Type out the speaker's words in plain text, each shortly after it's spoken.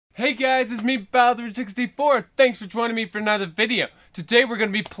Hey guys, it's me, BowserN64. Thanks for joining me for another video. Today we're going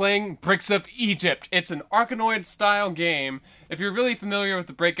to be playing Bricks of Egypt. It's an Arkanoid-style game. If you're really familiar with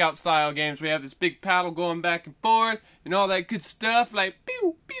the Breakout-style games, we have this big paddle going back and forth and all that good stuff like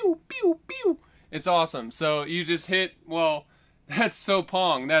pew, pew, pew, pew. It's awesome. So you just hit, well, that's so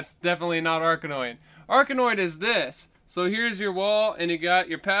Pong. That's definitely not Arkanoid. Arkanoid is this. So here's your wall and you got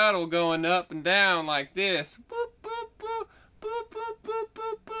your paddle going up and down like this. Boop, boop, boop.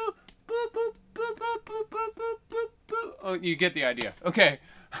 Oh, you get the idea. Okay.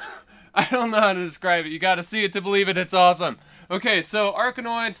 I don't know how to describe it. You gotta see it to believe it. It's awesome. Okay, so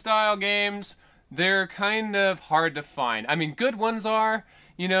Arkanoid-style games, they're kind of hard to find. I mean, good ones are.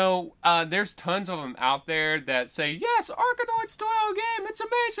 You know, there's tons of them out there that say, yes, Arkanoid-style game, it's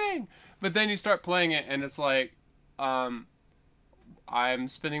amazing! But then you start playing it and it's like, I'm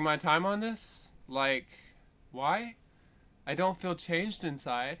spending my time on this? Like, why? I don't feel changed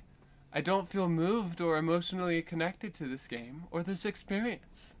inside. I don't feel moved or emotionally connected to this game or this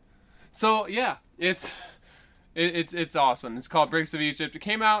experience. So yeah, it's awesome. It's called Bricks of Egypt. It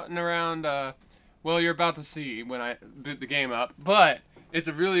came out in around well, you're about to see when I boot the game up, but it's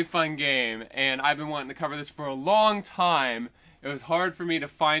a really fun game and I've been wanting to cover this for a long time. It was hard for me to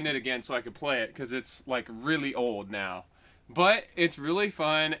find it again so I could play it because it's like really old now. But it's really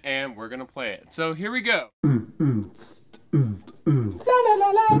fun and we're gonna play it. So here we go. Welcome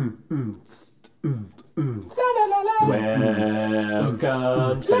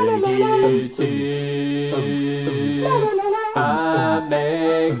to YouTube. I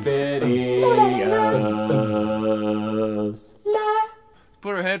make videos.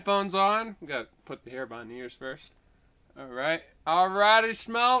 Put our headphones on. We gotta put the hair behind the ears first. Alright. Alrighty,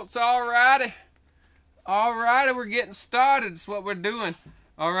 Schmaltz. Alrighty. Alrighty, we're getting started. That's what we're doing.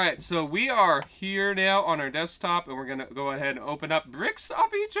 Alright, so we are here now on our desktop, and we're going to go ahead and open up Bricks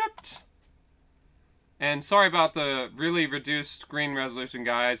of Egypt. And sorry about the really reduced screen resolution,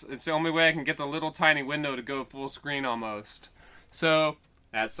 guys. It's the only way I can get the little tiny window to go full screen almost. So,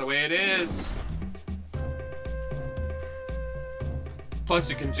 that's the way it is. Plus,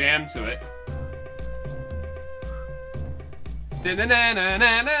 you can jam to it.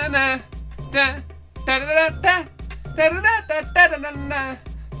 Da-da-da-da-da-da-da. Da-da-da-da-da. Da-da-da-da-da-da-da.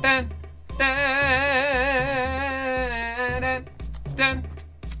 Dun, dun, dun,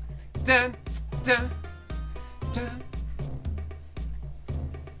 dun, dun, dun.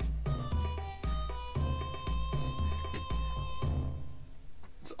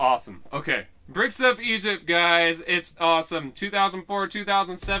 It's awesome. Okay. Bricks of Egypt, guys. It's awesome. 2004,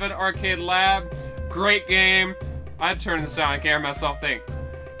 2007 Arcade Lab. Great game. I'd turn this down. I can't hear myself think.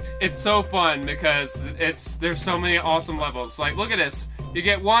 It's so fun because there's so many awesome levels. Like, look at this. You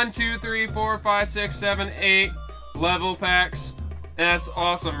get 1, 2, 3, 4, 5, 6, 7, 8 level packs. That's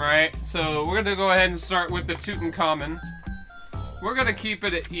awesome, right? So we're gonna go ahead and start with the Tutankhamun. We're gonna keep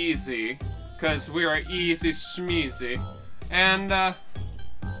it at easy, because we are easy schmeezy. And I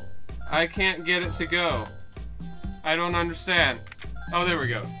can't get it to go. I don't understand. Oh, there we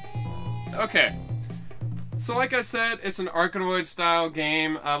go. Okay. So like I said, it's an Arkanoid-style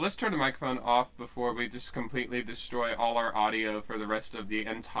game. Let's turn the microphone off before we just completely destroy all our audio for the rest of the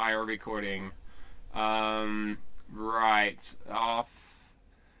entire recording. Right. Off.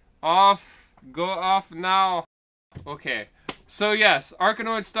 Off. Go off now. Okay. So yes,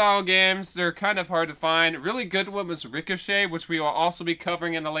 Arkanoid-style games, they're kind of hard to find. A really good one was Ricochet, which we will also be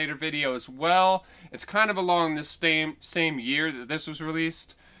covering in a later video as well. It's kind of along the same year that this was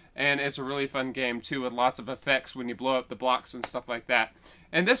released. And it's a really fun game too, with lots of effects when you blow up the blocks and stuff like that.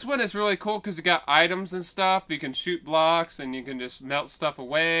 And this one is really cool because you got items and stuff. You can shoot blocks and you can just melt stuff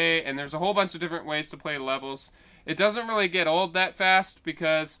away. And there's a whole bunch of different ways to play levels. It doesn't really get old that fast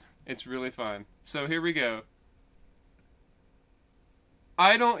because it's really fun. So here we go.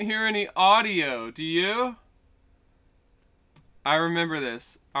 I don't hear any audio. Do you? I remember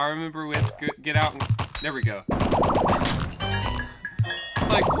this. I remember we have to get out and... There we go.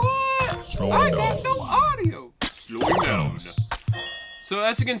 Like, what? I got no audio. Slowing down. So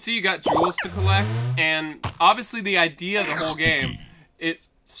as you can see, you got jewels to collect, and obviously the idea of the whole game, it's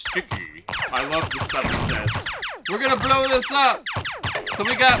sticky. I love the stuff it says. We're gonna blow this up. So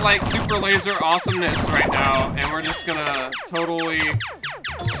we got like super laser awesomeness right now, and we're just gonna totally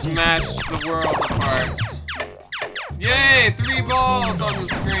smash the world apart. Yay! 3 balls on the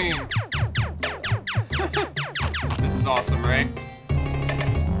screen. This is awesome, right?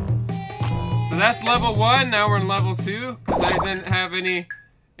 So that's level 1, now we're in level 2, because I didn't have any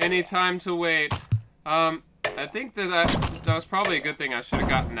time to wait. I think that that was probably a good thing. I should have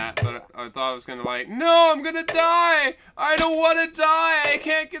gotten that, but I thought I was gonna like, no, I'm gonna die! I don't want to die! I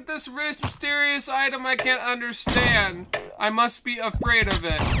can't get this mysterious item I can't understand. I must be afraid of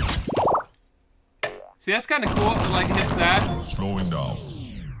it. See, that's kind of cool. It, like, hits that. Slowing down.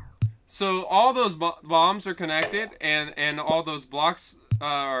 So all those bombs are connected, and all those blocks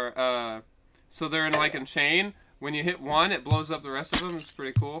are, so they're in like a chain. When you hit one, it blows up the rest of them. It's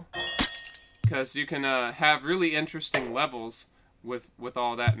pretty cool. Because you can have really interesting levels with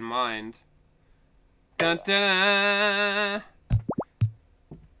all that in mind. Dun, dun,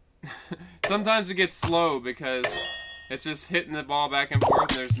 dun. Sometimes it gets slow because it's just hitting the ball back and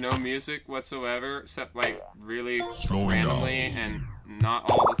forth and there's no music whatsoever, except like really randomly and not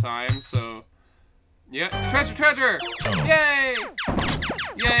all the time. So, yeah. Treasure! Yay!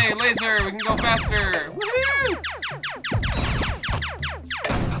 Yay, laser! We can go faster! Woohoo!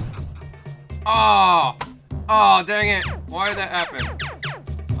 Oh! Oh, dang it. Why did that happen?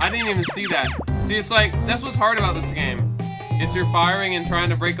 I didn't even see that. See, it's like, that's what's hard about this game. Is you're firing and trying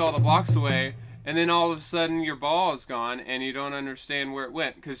to break all the blocks away, and then all of a sudden your ball is gone, and you don't understand where it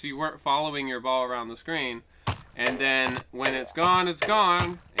went, because you weren't following your ball around the screen. And then, when it's gone,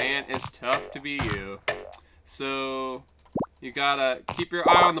 and it's tough to be you. So, you gotta keep your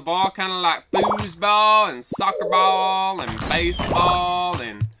eye on the ball, kind of like foosball, and soccer ball, and baseball,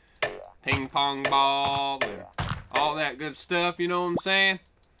 and ping pong ball, and all that good stuff, you know what I'm saying?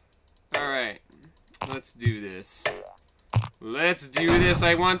 Alright, let's do this. Let's do this.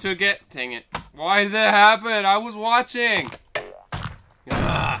 I want to get... Dang it. Why did that happen? I was watching.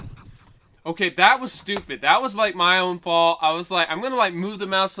 Ugh. Okay, that was stupid. That was like my own fault. I was like, I'm gonna like move the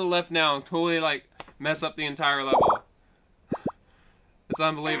mouse to the left now and totally like mess up the entire level. It's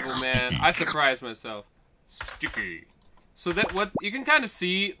unbelievable, man. I surprised myself. Sticky. So that what you can kind of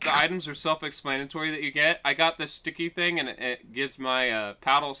see, the items are self-explanatory that you get. I got this sticky thing, and it gives my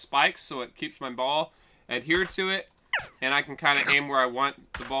paddle spikes, so it keeps my ball adhered to it, and I can kind of aim where I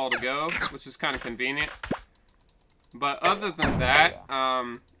want the ball to go, which is kind of convenient. But other than that,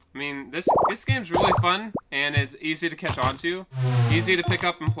 I mean, this game's really fun, and it's easy to catch on to, easy to pick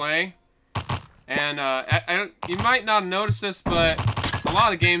up and play. And you might not notice this, but a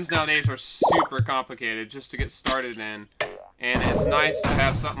lot of games nowadays are super complicated just to get started in. And it's nice to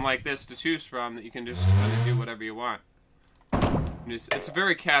have something like this to choose from that you can just kind of do whatever you want. It's a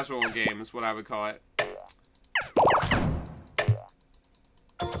very casual game, is what I would call it.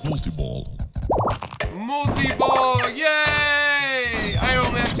 Multi-ball. Multi-ball! Yay! I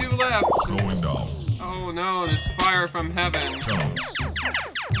only have 2 left. Slowing down. Oh no, there's fire from heaven.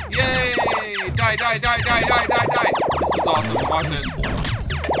 Yay! Die, die, die, die, die, die, die! This is awesome. Watch this.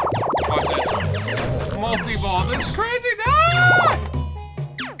 Watch this. Multi-ball. This is crazy. No!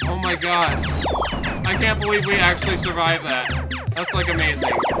 Oh my god. I can't believe we actually survived that. That's like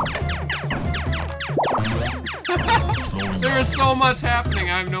amazing. There is so much happening.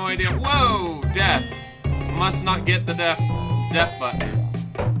 I have no idea. Whoa! Death. Must not get the death button.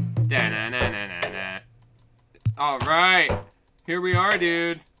 Da-na-na-na-na-na. Alright. Here we are,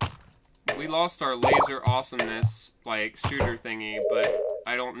 dude. We lost our laser awesomeness, like, shooter thingy, but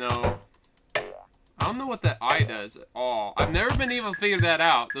I don't know what that eye does at all. I've never been able to figure that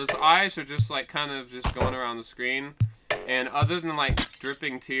out. Those eyes are just, like, kind of just going around the screen. And other than, like,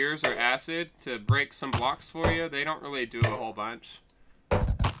 dripping tears or acid to break some blocks for you, they don't really do a whole bunch.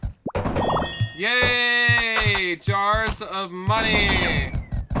 Yay! Jars of money!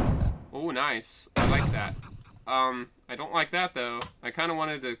 Oh, nice. I like that. I don't like that, though. I kind of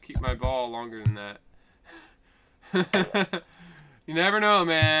wanted to keep my ball longer than that. You never know,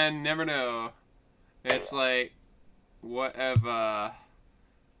 man. Never know. It's like, whatever.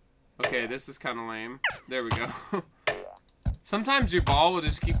 Okay, this is kind of lame. There we go. Sometimes your ball will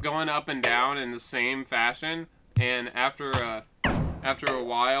just keep going up and down in the same fashion, and after a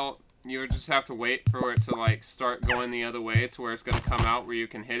while, you just have to wait for it to like start going the other way to where it's going to come out where you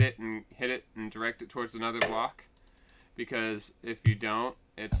can hit it and direct it towards another block. Because if you don't,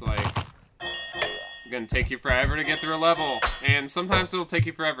 it's like going to take you forever to get through a level, and sometimes it'll take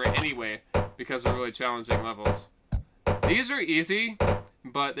you forever anyway because they're really challenging levels. These are easy,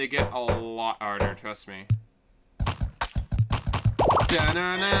 but they get a lot harder, trust me.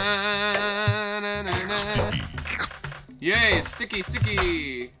 Yay, sticky,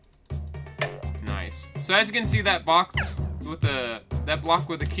 sticky. Nice. So as you can see, that box with that block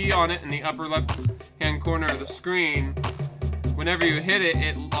with the key on it in the upper left-hand corner of the screen, whenever you hit it,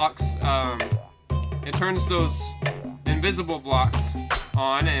 it locks, it turns those invisible blocks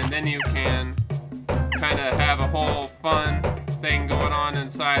on, and then you can kind of have a whole fun thing going on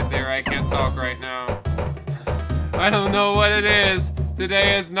inside there. I can't talk right now. I don't know what it is.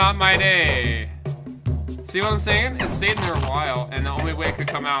 Today is not my day. See what I'm saying? It stayed in there a while, and the only way it could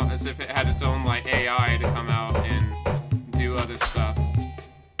come out is if it had its own, like, AI to come out and do other stuff.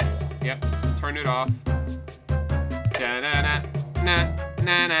 Yep, turn it off. Da-na-na,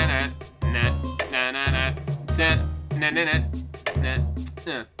 na-na-na-na, na-na-na-na, da-na-na-na, na-na-na-na.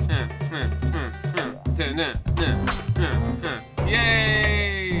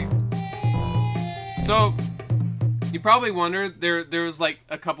 Yay! So, you probably wondered, there was like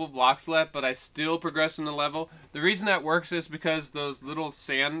a couple blocks left, but I still progressed in the level. The reason that works is because those little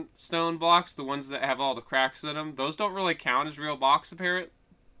sandstone blocks, the ones that have all the cracks in them, those don't really count as real blocks apparently.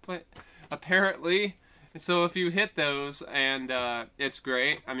 And so if you hit those, and it's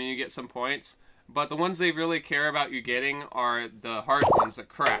great, I mean, you get some points. But the ones they really care about you getting are the hard ones that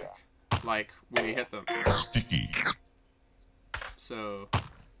crack, like when you hit them. Sticky. So,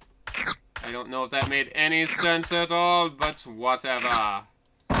 I don't know if that made any sense at all, but whatever.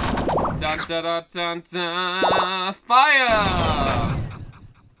 Dun dun dun dun dun! Fire!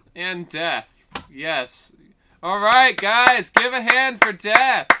 And death. Yes. Alright, guys, give a hand for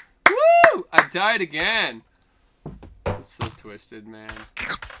death! Woo! I died again. It's so twisted, man.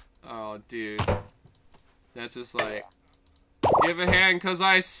 Oh, dude. That's just like... Give a hand, cause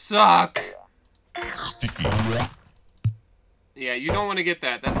I suck! Sticky. Yeah, you don't want to get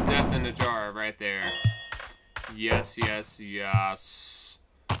that. That's death in a jar right there. Yes, yes, yes.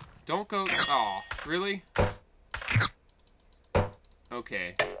 Don't go... Oh, really?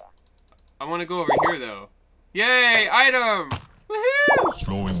 Okay. I want to go over here, though. Yay! Item! Woohoo!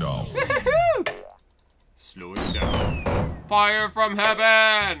 Slowing down. Woohoo! Slowing down. Fire from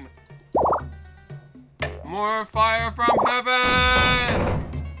heaven! More fire from heaven!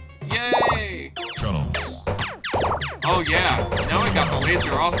 Yay! Channel. Oh yeah, now we got the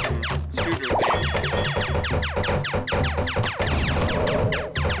laser awesome shooter thing.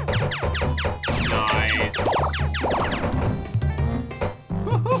 Nice.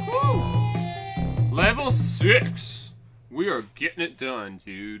 Woo-hoo-hoo. Level 6. We are getting it done,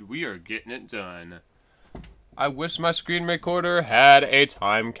 dude. We are getting it done. I wish my screen recorder had a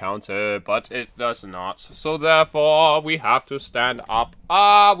time counter, but it does not. So therefore, we have to stand up.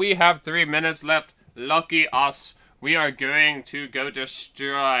 We have 3 minutes left. Lucky us. We are going to go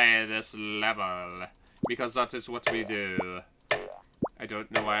destroy this level, because that is what we do. I don't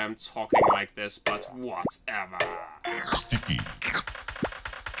know why I'm talking like this, but whatever. Sticky.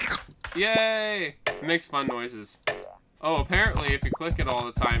 Yay! It makes fun noises. Oh, apparently if you click it all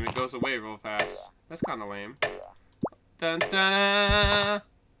the time, it goes away real fast. That's kind of lame. Dun dun.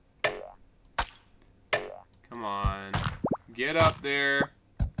 Come on. Get up there.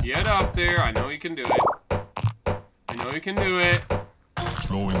 Get up there. I know you can do it. I know you can do it.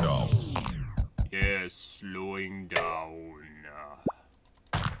 Slowing down. Yes, slowing down.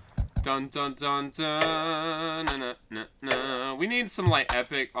 Dun dun dun dun. Na, na, na, na. We need some like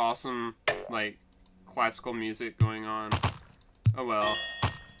epic, awesome, like classical music going on. Oh well.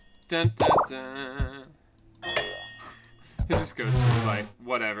 Dun dun dun. It just goes through like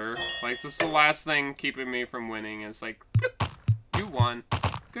whatever. Like this is the last thing keeping me from winning. It's like, bloop, you won.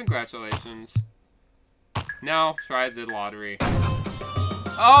 Congratulations. Now try the lottery.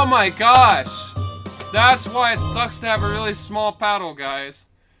 Oh my gosh! That's why it sucks to have a really small paddle, guys.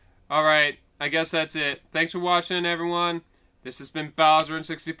 Alright, I guess that's it. Thanks for watching, everyone. This has been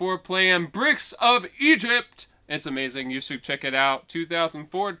BowserN64 playing Bricks of Egypt. It's amazing. You should check it out.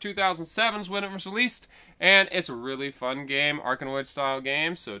 2004 to 2007 is when it was released. And it's a really fun game, Arkanoid-style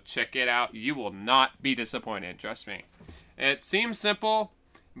game. So check it out. You will not be disappointed, trust me. It seems simple,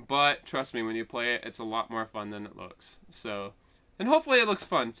 but trust me, when you play it, it's a lot more fun than it looks. So, and hopefully it looks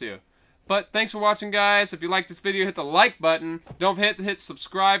fun too. But thanks for watching, guys. If you liked this video, hit the like button. Don't forget to hit the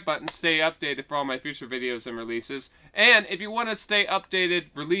subscribe button to stay updated for all my future videos and releases. And if you want to stay updated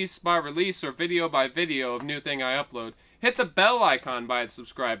release by release or video by video of new thing I upload, hit the bell icon by the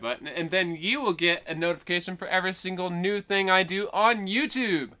subscribe button, and then you will get a notification for every single new thing I do on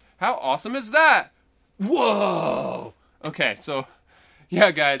YouTube. How awesome is that? Whoa! Okay, so,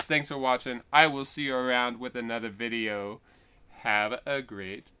 yeah, guys, thanks for watching. I will see you around with another video. Have a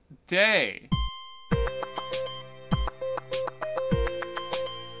great day.